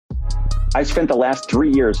I spent the last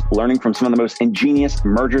 3 years learning from some of the most ingenious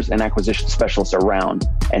mergers and acquisition specialists around.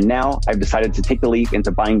 And now I've decided to take the leap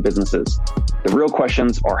into buying businesses. The real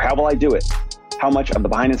questions are, how will I do it? How much of the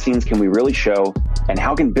behind the scenes can we really show? And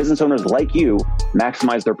how can business owners like you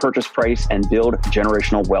maximize their purchase price and build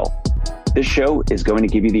generational wealth? This show is going to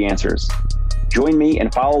give you the answers. Join me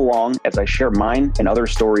and follow along as I share mine and other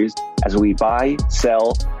stories as we buy,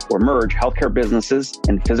 sell, or merge healthcare businesses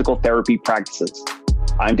and physical therapy practices.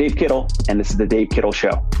 I'm Dave Kittle, and this is The Dave Kittle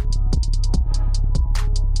Show.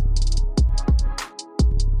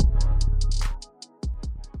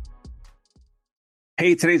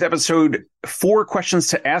 Hey, today's episode, 4 questions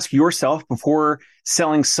to ask yourself before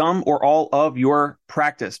selling some or all of your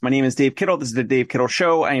practice. My name is Dave Kittle. This is The Dave Kittle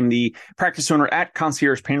Show. I am the practice owner at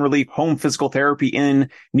Concierge Pain Relief Home Physical Therapy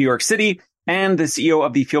in New York City and the CEO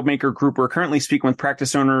of the Fieldmaker Group. We're currently speaking with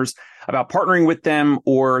practice owners about partnering with them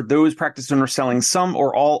or those practice owners selling some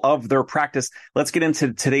or all of their practice. Let's get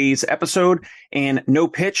into today's episode, and no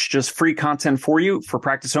pitch, just free content for you for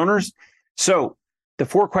practice owners. So the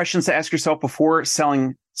 4 questions to ask yourself before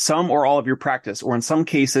selling some or all of your practice, or in some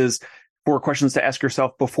cases, 4 questions to ask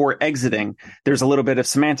yourself before exiting. There's a little bit of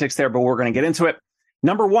semantics there, but we're going to get into it.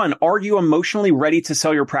 Number 1, are you emotionally ready to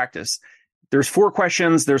sell your practice? There's 4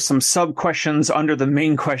 questions. There's some sub questions under the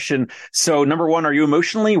main question. So number 1, are you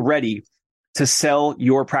emotionally ready to sell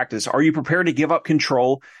your practice? Are you prepared to give up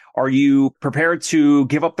control? Are you prepared to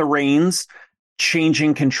give up the reins?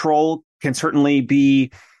 Changing control can certainly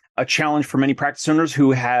be a challenge for many practice owners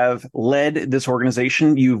who have led this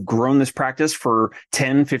organization. You've grown this practice for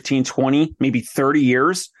 10, 15, 20, maybe 30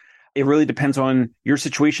 years. It really depends on your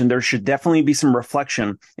situation. There should definitely be some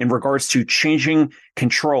reflection in regards to changing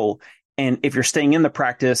control. And if you're staying in the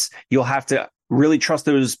practice, you'll have to really trust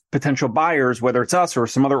those potential buyers, whether it's us or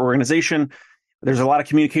some other organization. There's a lot of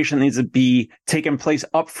communication that needs to be taken place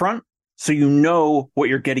up front so you know what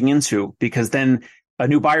you're getting into, because then a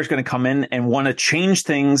new buyer is going to come in and want to change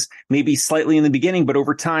things, maybe slightly in the beginning, but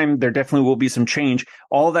over time, there definitely will be some change.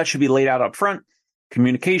 All of that should be laid out up front,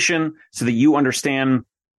 communication, so that you understand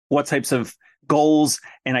what types of goals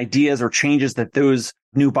and ideas or changes that those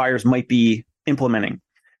new buyers might be implementing.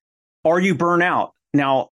 Are you burnt out?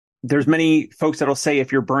 Now, there's many folks that'll say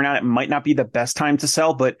if you're burnt out, it might not be the best time to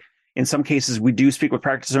sell, but in some cases, we do speak with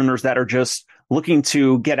practice owners that are just looking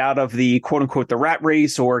to get out of the quote unquote, the rat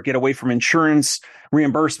race, or get away from insurance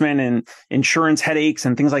reimbursement and insurance headaches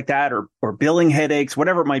and things like that, or billing headaches,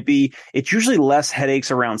 whatever it might be. It's usually less headaches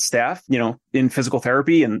around staff, in physical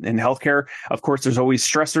therapy and in healthcare. Of course, there's always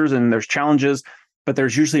stressors and there's challenges, but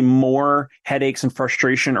there's usually more headaches and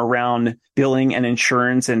frustration around billing and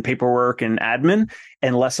insurance and paperwork and admin,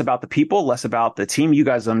 and less about the people, less about the team. You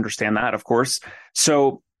guys understand that, of course.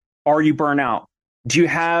 So are you burnt out? Do you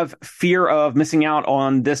have fear of missing out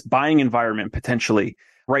on this buying environment potentially?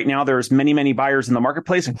 Right now, there's many, many buyers in the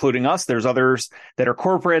marketplace, including us. There's others that are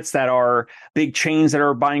corporates, that are big chains that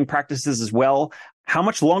are buying practices as well. How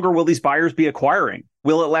much longer will these buyers be acquiring?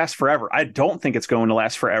 Will it last forever? I don't think it's going to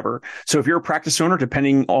last forever. So if you're a practice owner,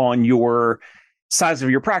 depending on your size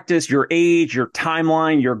of your practice, your age, your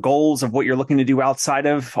timeline, your goals of what you're looking to do outside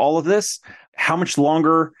of all of this, how much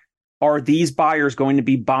longer are these buyers going to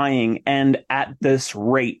be buying and at this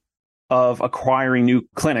rate of acquiring new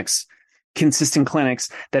clinics, consistent clinics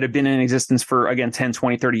that have been in existence for, again, 10,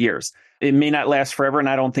 20, 30 years? It may not last forever, and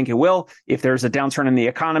I don't think it will. If there's a downturn in the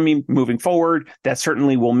economy moving forward, that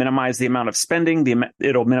certainly will minimize the amount of spending.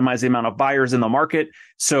 It'll minimize the amount of buyers in the market.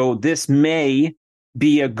 So this may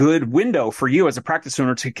be a good window for you as a practice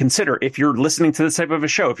owner to consider. If you're listening to this type of a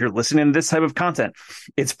show, if you're listening to this type of content,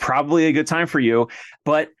 it's probably a good time for you,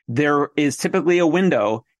 but there is typically a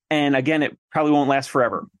window. And again, it probably won't last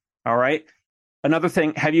forever. All right. Another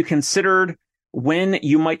thing, have you considered when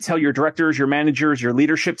you might tell your directors, your managers, your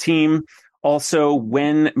leadership team? Also,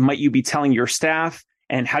 when might you be telling your staff,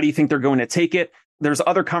 and how do you think they're going to take it? There's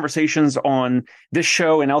other conversations on this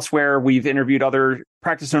show and elsewhere. We've interviewed other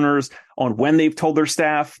practice owners on when they've told their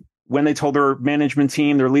staff, when they told their management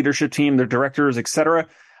team, their leadership team, their directors, et cetera.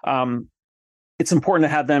 It's important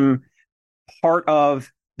to have them part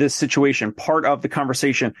of this situation, part of the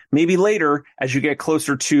conversation. Maybe later, as you get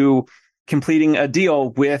closer to completing a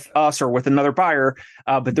deal with us or with another buyer.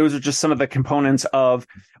 But those are just some of the components of,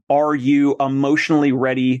 are you emotionally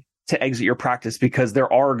ready to exit your practice? Because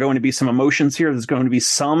there are going to be some emotions here. There's going to be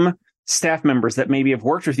some staff members that maybe have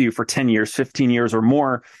worked with you for 10 years, 15 years or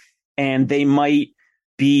more, and they might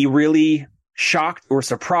be really shocked or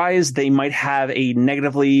surprised. They might have a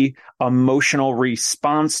negatively emotional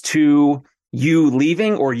response to you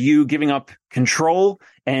leaving or you giving up control,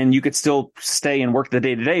 and you could still stay and work the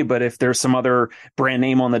day to day. But if there's some other brand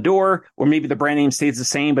name on the door, or maybe the brand name stays the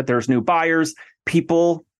same, but there's new buyers,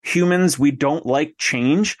 humans, we don't like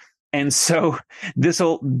change. And so this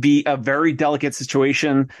will be a very delicate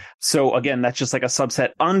situation. So again, that's just like a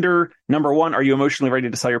subset under number one. Are you emotionally ready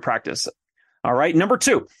to sell your practice? All right. Number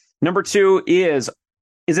two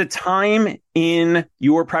is it time in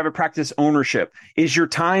your private practice ownership? Is your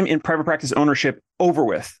time in private practice ownership over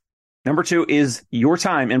with? Number two, is your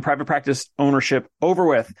time in private practice ownership over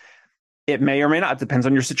with? It may or may not. It depends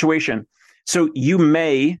on your situation. So you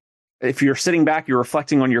may, if you're sitting back, you're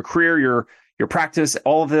reflecting on your career, your practice,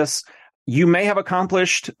 all of this, you may have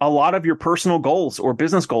accomplished a lot of your personal goals or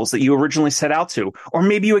business goals that you originally set out to, or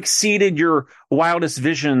maybe you exceeded your wildest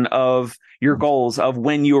vision of your goals of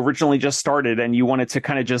when you originally just started and you wanted to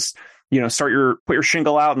kind of just, put your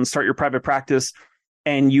shingle out and start your private practice.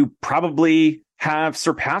 And you probably have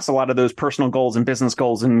surpassed a lot of those personal goals and business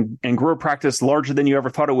goals and grew a practice larger than you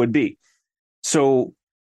ever thought it would be. So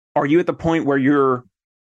are you at the point where you're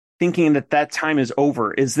thinking that time is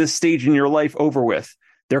over? Is this stage in your life over with?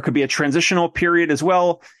 There could be a transitional period as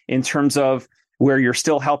well in terms of where you're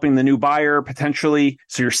still helping the new buyer potentially.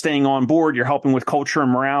 So you're staying on board, you're helping with culture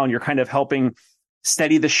and morale, and you're kind of helping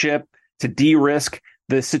steady the ship to de-risk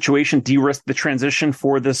the situation, de-risk the transition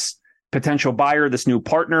for this potential buyer, this new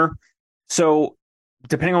partner. So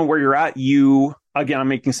depending on where you're at, I'm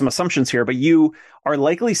making some assumptions here, but you are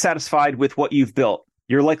likely satisfied with what you've built.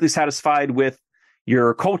 You're likely satisfied with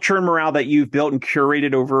your culture and morale that you've built and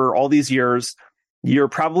curated over all these years. You're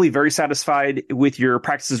probably very satisfied with your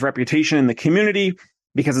practice's reputation in the community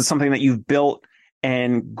because it's something that you've built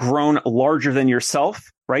and grown larger than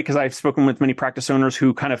yourself, right? Because I've spoken with many practice owners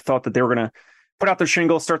who kind of thought that they were going to put out their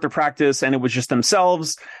shingle, start their practice, and it was just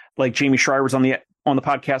themselves. Like Jamie Schreier was on the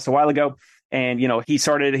podcast a while ago. And, he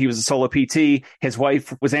was a solo PT. His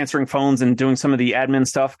wife was answering phones and doing some of the admin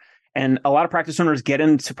stuff. And a lot of practice owners get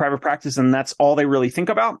into private practice and that's all they really think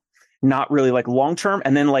about, not really like long-term.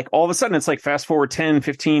 And then like all of a sudden it's like fast forward 10,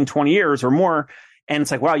 15, 20 years or more. And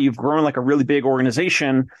it's like, wow, you've grown like a really big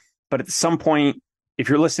organization. But at some point, if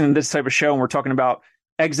you're listening to this type of show and we're talking about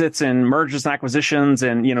exits and mergers and acquisitions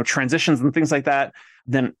and, transitions and things like that,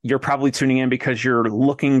 then you're probably tuning in because you're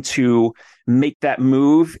looking to make that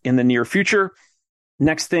move in the near future.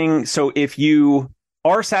 Next thing. So if you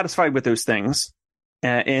are satisfied with those things,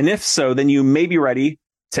 and if so, then you may be ready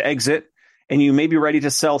to exit and you may be ready to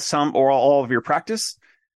sell some or all of your practice.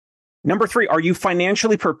 Number three, are you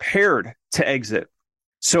financially prepared to exit?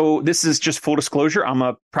 So this is just full disclosure. I'm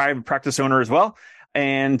a private practice owner as well,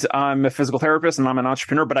 and I'm a physical therapist and I'm an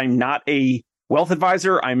entrepreneur, but I'm not a wealth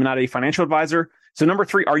advisor. I'm not a financial advisor. So number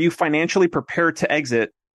three, are you financially prepared to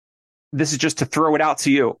exit? This is just to throw it out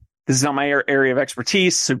to you. This is not my area of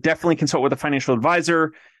expertise. So definitely consult with a financial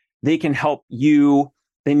advisor. They can help you.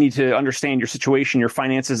 They need to understand your situation, your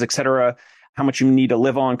finances, et cetera, how much you need to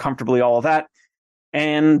live on comfortably, all of that.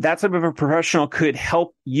 And that type of a professional could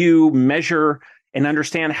help you measure and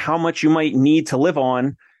understand how much you might need to live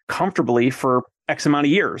on comfortably for X amount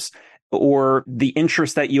of years, or the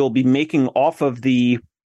interest that you'll be making off of the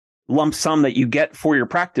lump sum that you get for your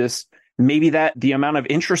practice. Maybe that the amount of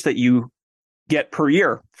interest that you get per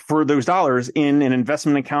year for those dollars in an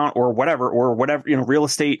investment account or whatever, real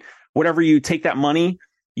estate, whatever, you take that money,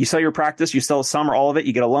 you sell your practice, you sell some or all of it,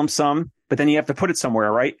 you get a lump sum, but then you have to put it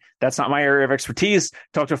somewhere, right? That's not my area of expertise.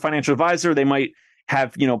 Talk to a financial advisor. They might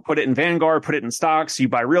have, put it in Vanguard, put it in stocks, you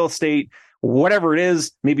buy real estate, whatever it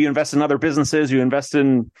is. Maybe you invest in other businesses, you invest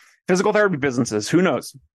in physical therapy businesses, who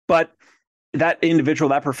knows? But that individual,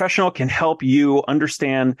 that professional can help you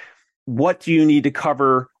understand what do you need to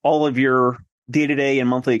cover all of your day-to-day and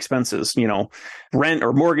monthly expenses, rent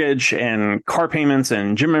or mortgage and car payments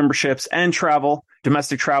and gym memberships and travel,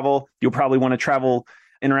 domestic travel. You'll probably want to travel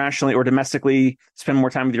internationally or domestically, spend more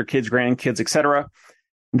time with your kids, grandkids, et cetera.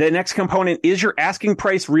 The next component is your asking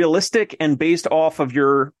price realistic and based off of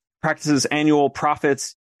your practice's annual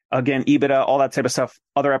profits. Again, EBITDA, all that type of stuff,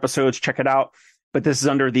 other episodes, check it out. But this is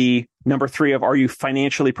under the number three of, are you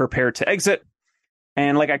financially prepared to exit?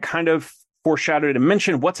 And like I kind of foreshadowed and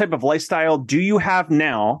mentioned, what type of lifestyle do you have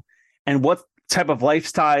now? And what type of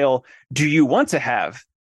lifestyle do you want to have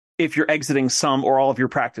if you're exiting some or all of your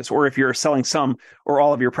practice, or if you're selling some or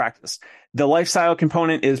all of your practice? The lifestyle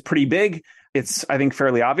component is pretty big. It's, I think,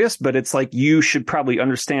 fairly obvious, but it's like you should probably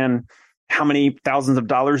understand how many thousands of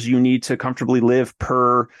dollars you need to comfortably live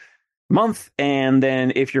per month. And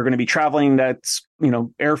then if you're going to be traveling, that's,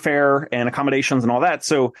 airfare and accommodations and all that.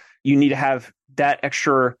 So you need to have that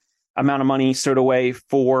extra amount of money stowed away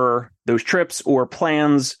for those trips or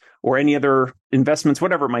plans or any other investments,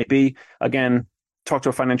 whatever it might be, again, talk to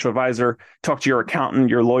a financial advisor, talk to your accountant,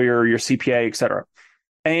 your lawyer, your CPA, et cetera.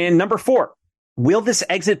 And number 4, will this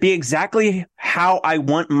exit be exactly how I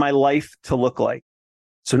want my life to look like?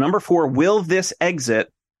 So number 4, will this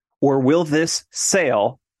exit or will this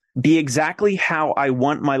sale be exactly how I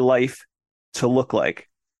want my life to look like?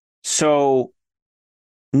 So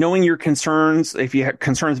knowing your concerns, if you have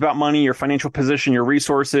concerns about money, your financial position, your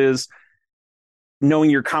resources,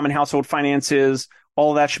 knowing your common household finances,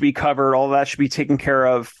 all that should be covered. All that should be taken care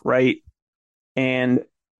of, right? And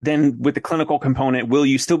then with the clinical component, will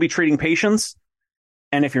you still be treating patients?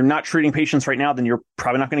 And if you're not treating patients right now, then you're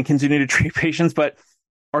probably not going to continue to treat patients, but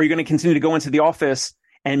are you going to continue to go into the office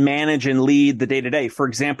and manage and lead the day-to-day? For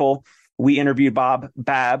example, we interviewed Bob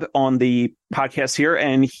Babb on the podcast here,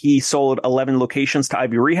 and he sold 11 locations to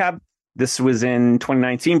Ivy Rehab. This was in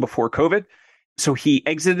 2019 before COVID. So he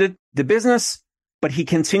exited the business, but he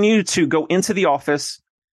continued to go into the office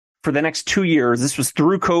for the next 2 years. This was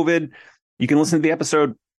through COVID. You can listen to the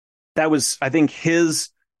episode. That was, I think, his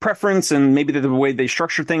preference and maybe the way they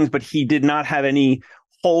structure things, but he did not have any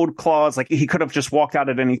hold clause. Like he could have just walked out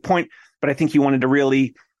at any point, but I think he wanted to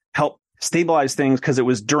really help stabilize things because it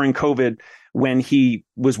was during COVID when he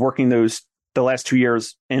was working the last 2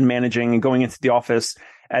 years and managing and going into the office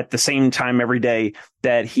at the same time every day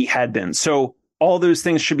that he had been. So all those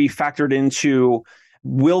things should be factored into,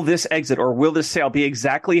 will this exit or will this sale be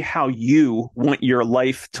exactly how you want your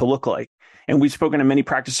life to look like? And we've spoken to many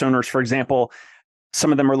practice owners, for example.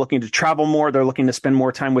 Some of them are looking to travel more. They're looking to spend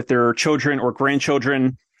more time with their children or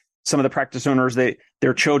grandchildren. Some of the practice owners,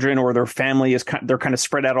 their children or their family they're kind of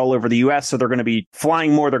spread out all over the U.S. So they're going to be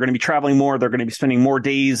flying more. They're going to be traveling more. They're going to be spending more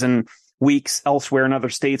days and weeks elsewhere in other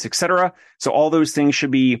states, et cetera. So all those things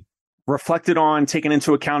should be reflected on, taken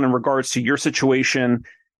into account in regards to your situation.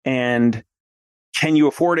 And can you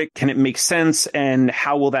afford it? Can it make sense? And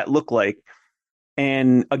how will that look like?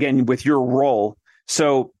 And again, with your role.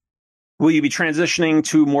 So will you be transitioning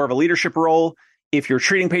to more of a leadership role? If you're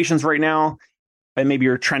treating patients right now, and maybe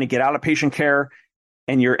you're trying to get out of patient care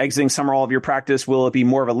and you're exiting some or all of your practice, will it be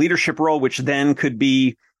more of a leadership role, which then could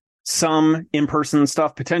be some in-person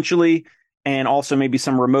stuff potentially, and also maybe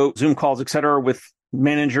some remote Zoom calls, et cetera, with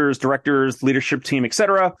managers, directors, leadership team, et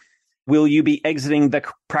cetera? Will you be exiting the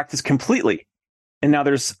practice completely? And now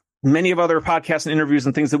there's many of other podcasts and interviews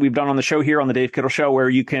and things that we've done on the show here on the Dave Kittle Show where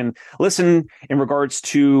you can listen in regards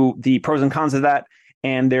to the pros and cons of that.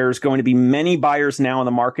 And there's going to be many buyers now in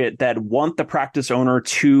the market that want the practice owner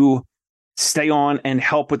to stay on and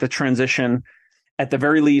help with the transition. At the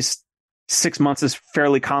very least, 6 months is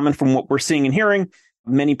fairly common from what we're seeing and hearing.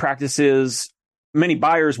 Many buyers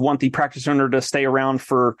want the practice owner to stay around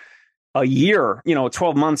for a year,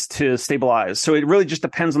 12 months to stabilize. So it really just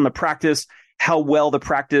depends on the practice, how well the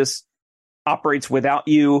practice operates without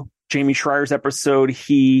you. Jamie Schreier's episode,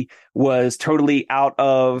 he was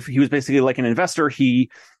basically like an investor. He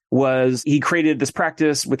created this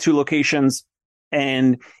practice with 2 locations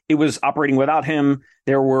and it was operating without him.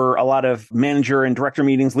 There were a lot of manager and director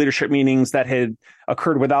meetings, leadership meetings that had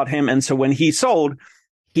occurred without him. And so when he sold,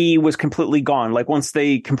 he was completely gone. Like once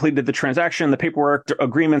they completed the transaction, the paperwork,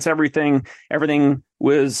 agreements, everything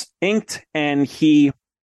was inked and he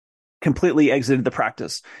completely exited the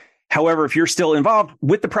practice. However, if you're still involved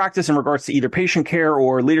with the practice in regards to either patient care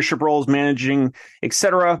or leadership roles, managing, et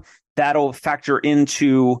cetera, that'll factor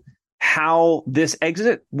into how this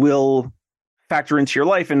exit will factor into your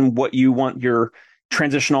life and what you want your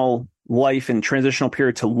transitional life and transitional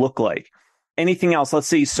period to look like. Anything else? Let's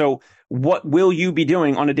see. So what will you be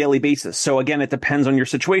doing on a daily basis? So again, it depends on your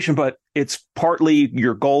situation, but it's partly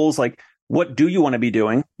your goals. Like, what do you want to be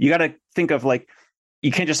doing? You got to think of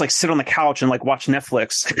you can't just sit on the couch and watch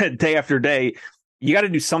Netflix day after day. You got to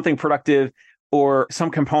do something productive or some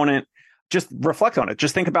component. Just reflect on it.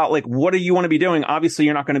 Just think about what do you want to be doing? Obviously,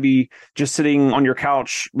 you're not going to be just sitting on your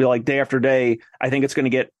couch day after day. I think it's going to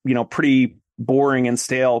get, pretty boring and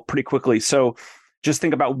stale pretty quickly. So just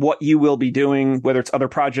think about what you will be doing, whether it's other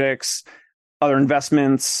projects, other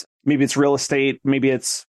investments, maybe it's real estate, maybe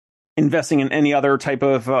it's investing in any other type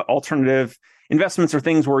of alternative investments or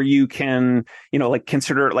things where you can,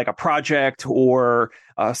 consider it like a project or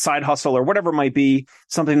a side hustle or whatever it might be,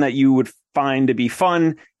 something that you would find to be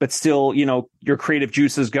fun, but still, your creative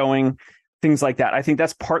juices going, things like that. I think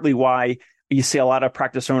that's partly why you see a lot of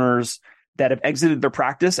practice owners that have exited their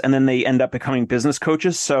practice and then they end up becoming business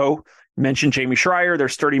coaches. So mention Jamie Schreier,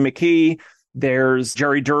 there's Sturdy McKee, there's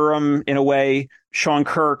Jerry Durham in a way, Sean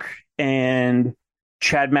Kirk, and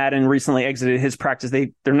Chad Madden recently exited his practice.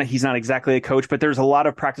 He's not exactly a coach, but there's a lot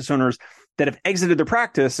of practice owners that have exited their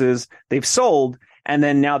practices, they've sold, And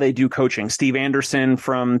then now they do coaching. Steve Anderson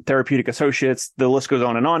from Therapeutic Associates, the list goes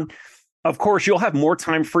on and on. Of course, you'll have more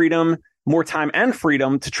time and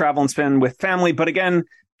freedom to travel and spend with family. But again,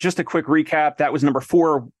 just a quick recap. That was number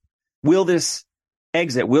 4. Will this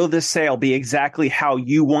sale be exactly how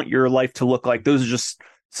you want your life to look like? Those are just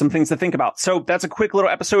some things to think about. So that's a quick little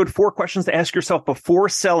episode, 4 questions to ask yourself before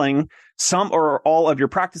selling some or all of your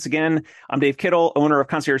practice. Again, I'm Dave Kittle, owner of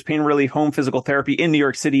Concierge Pain Relief Home Physical Therapy in New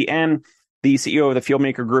York City and the CEO of the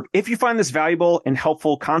Fieldmaker Group. If you find this valuable and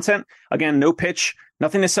helpful content, again, no pitch,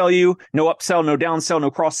 nothing to sell you, no upsell, no downsell, no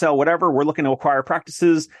cross-sell, whatever. We're looking to acquire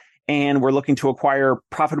practices and we're looking to acquire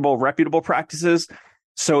profitable, reputable practices.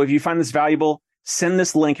 So if you find this valuable, send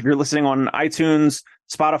this link. If you're listening on iTunes,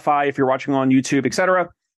 Spotify, if you're watching on YouTube, etc.,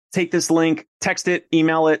 take this link, text it,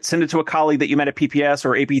 email it, send it to a colleague that you met at PPS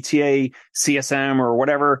or APTA, CSM, or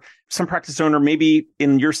whatever, some practice owner, maybe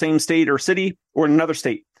in your same state or city or in another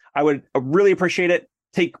state. I would really appreciate it.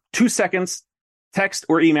 Take 2 seconds, text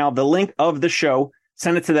or email the link of the show,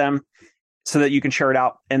 send it to them so that you can share it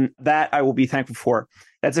out. And that I will be thankful for.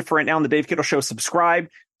 That's it for right now on the Dave Kittle Show. Subscribe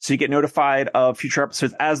so you get notified of future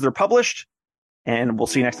episodes as they're published. And we'll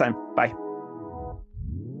see you next time. Bye.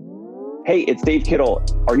 Hey, it's Dave Kittle.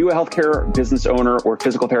 Are you a healthcare business owner or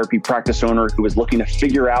physical therapy practice owner who is looking to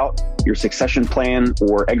figure out your succession plan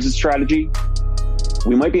or exit strategy?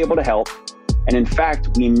 We might be able to help. And in fact,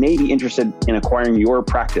 we may be interested in acquiring your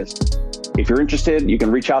practice. If you're interested, you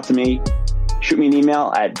can reach out to me. Shoot me an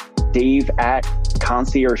email at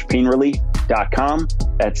dave@conciergepainrelief.com.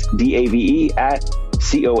 That's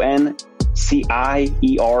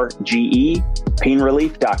DAVE@CONCIERGE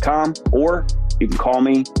painrelief.com. Or you can call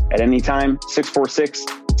me at any time,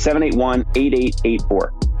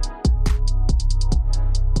 646-781-8884.